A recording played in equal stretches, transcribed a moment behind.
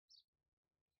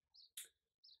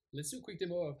Let's do a quick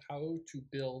demo of how to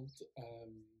build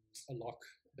a lock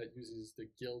that uses the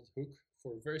guild hook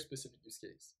for a very specific use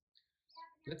case.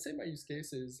 Let's say my use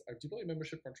case is I've deployed a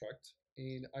membership contract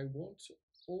and I want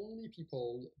only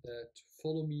people that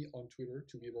follow me on Twitter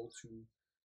to be able to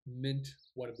mint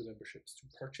one of the memberships, to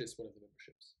purchase one of the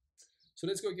memberships. So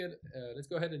let's go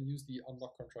ahead and use the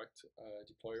unlock contract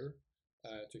deployer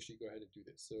to actually go ahead and do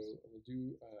this. So we'll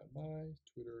do my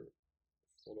Twitter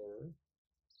follower.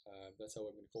 That's how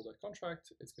I'm going to call that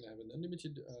contract. It's going to have an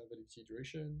unlimited validity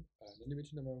duration, an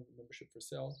unlimited number of membership for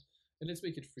sale, and let's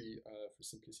make it free for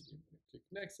simplicity. I'm going to click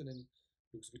next, and then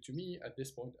looks good to me. At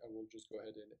this point, I will just go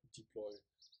ahead and deploy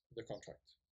the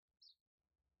contract.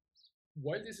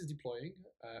 While this is deploying,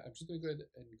 I'm just going to go ahead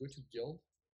and go to Guild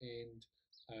and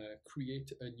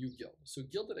create a new guild. So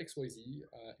Guild.xyz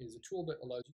is a tool that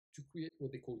allows you to create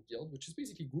what they call guild, which is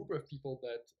basically a group of people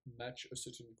that match a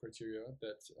certain criteria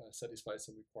that satisfies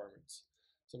some requirements.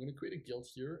 So I'm going to create a guild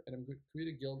here, and I'm going to create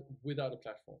a guild without a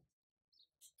platform.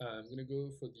 I'm going to go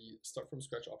for the start from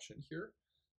scratch option here.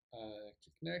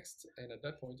 Click next, and at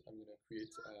that point, I'm going to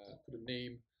create put a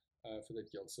name for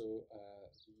that guild. So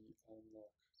the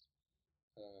unlock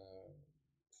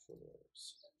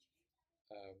followers.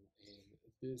 And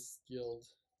this guild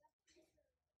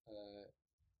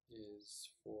is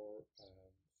for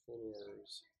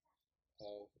followers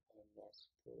of Unlock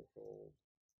Protocol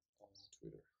on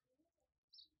Twitter.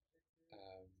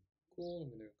 Cool, I'm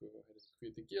going to go ahead and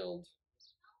create the guild.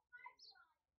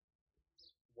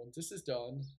 Once this is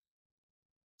done,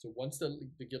 so once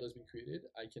the guild has been created,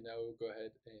 I can now go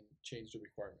ahead and change the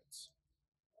requirements.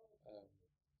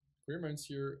 Requirements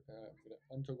here, I'm going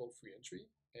to untoggle free entry,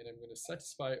 and I'm going to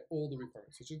satisfy all the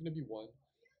requirements. So it's just going to be one,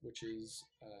 which is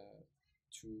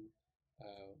to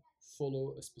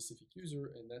follow a specific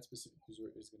user, and that specific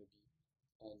user is going to be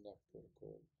Unlock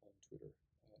Protocol on Twitter.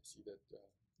 See that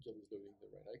guild is loading the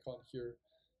right icon here,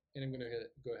 and I'm going to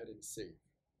go ahead and save.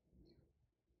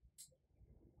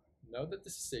 Now that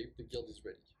this is saved, the guild is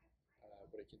ready.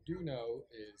 What I can do now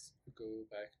is go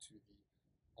back to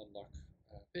the Unlock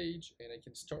page, and I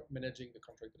can start managing the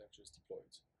contract that I've just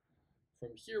deployed. From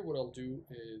here, what I'll do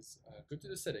is go to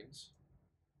the settings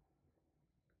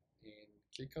and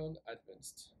click on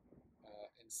Advanced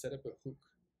and set up a hook.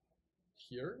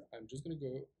 Here, I'm just going to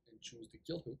go and choose the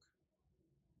guild hook.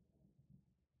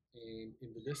 And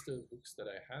in the list of hooks that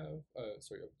I have,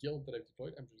 of guild that I've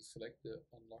deployed, I'm going to select the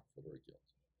unlock follower guild.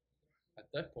 At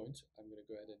that point, I'm going to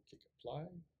go ahead and click Apply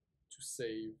to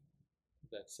save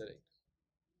that setting.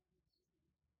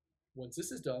 Once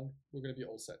this is done, we're going to be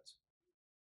all set.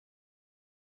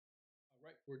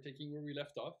 All right, we're taking where we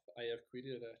left off. I have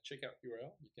created a checkout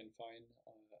URL. You can find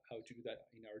how to do that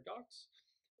in our docs.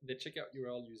 The checkout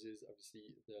URL uses,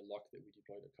 obviously, the lock that we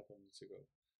deployed a couple of minutes ago.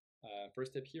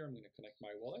 First step here, I'm going to connect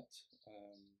my wallet.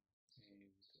 And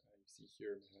you see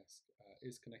here, MetaMask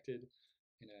is connected.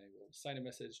 And I will sign a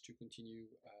message to continue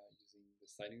using the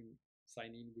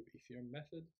sign in with Ethereum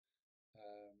method. And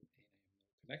I am now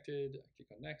connected. I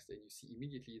click on next, and you see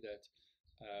immediately that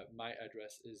my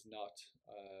address is not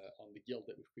on the guild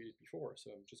that we've created before.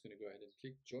 So I'm just going to go ahead and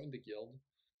click join the guild,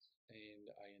 and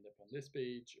I end up on this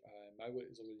page. My wallet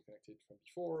is already connected from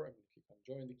before. I'm going to click on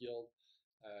join the guild,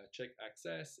 check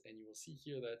access, and you will see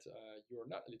here that you are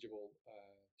not eligible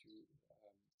to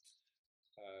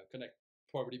connect,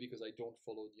 probably because I don't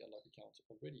follow the unlock account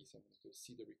already. So I'm going to go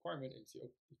see the requirement and see,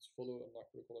 oh, it's follow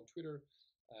unlock protocol on Twitter.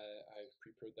 I've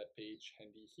prepared that page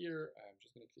handy here. I'm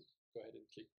just going to go ahead and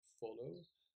click follow,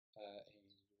 and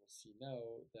you will see now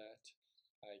that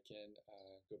I can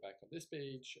go back on this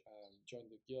page, join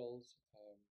the guild.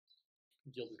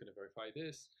 Guild is going to verify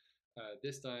this.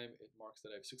 This time it marks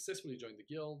that I've successfully joined the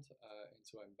guild, and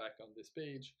so I'm back on this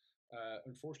page.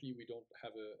 Unfortunately, we don't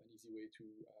have an easy way to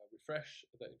refresh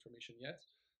that information yet,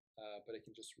 but I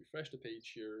can just refresh the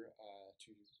page here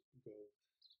to go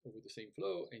over the same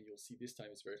flow, and you'll see this time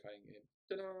it's verifying, and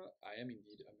ta-da, I am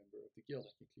indeed a member of the guild.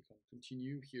 I can click on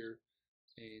continue here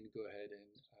and go ahead and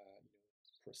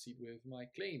proceed with my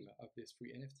claim of this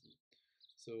free NFT.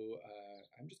 So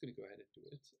I'm just going to go ahead and do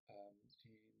it,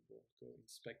 and we'll go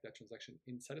inspect that transaction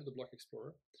inside of the block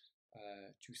explorer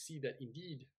to see that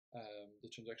indeed the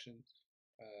transaction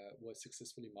was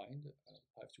successfully mined.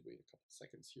 I have to wait a couple of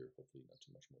seconds here, hopefully not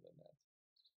too much more than that.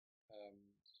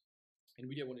 And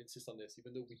really, I want to insist on this.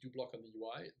 Even though we do block on the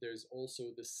UI, there's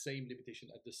also the same limitation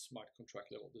at the smart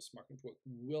contract level. The smart contract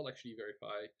will actually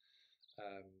verify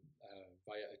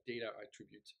via a data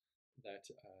attribute that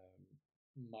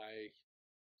my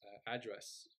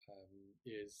address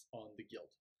is on the guild.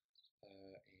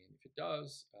 And if it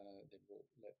does, then we'll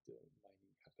let the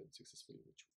mining happen successfully,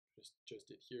 which we just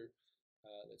did here.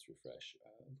 Let's refresh.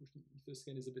 Unfortunately,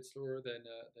 Etherscan is a bit slower than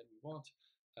we want,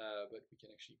 but we can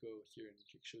actually go here and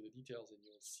click show the details, and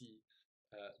you'll see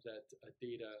that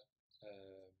data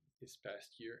is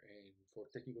passed here. And for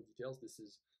technical details, this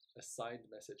is a signed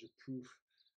message, a proof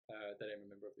that I'm a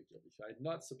member of the guild. If I had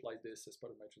not supplied this as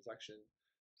part of my transaction,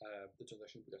 the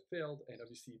transaction would have failed. And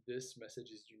obviously, this message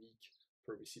is unique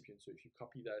per recipient. So if you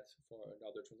copy that for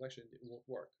another transaction, it won't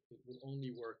work. It will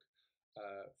only work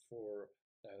for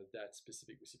that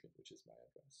specific recipient, which is my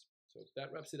address. So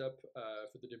that wraps it up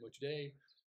for the demo today.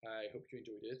 I hope you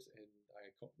enjoyed it, and I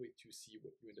can't wait to see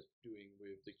what you end up doing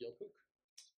with the guild hook.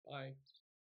 Bye.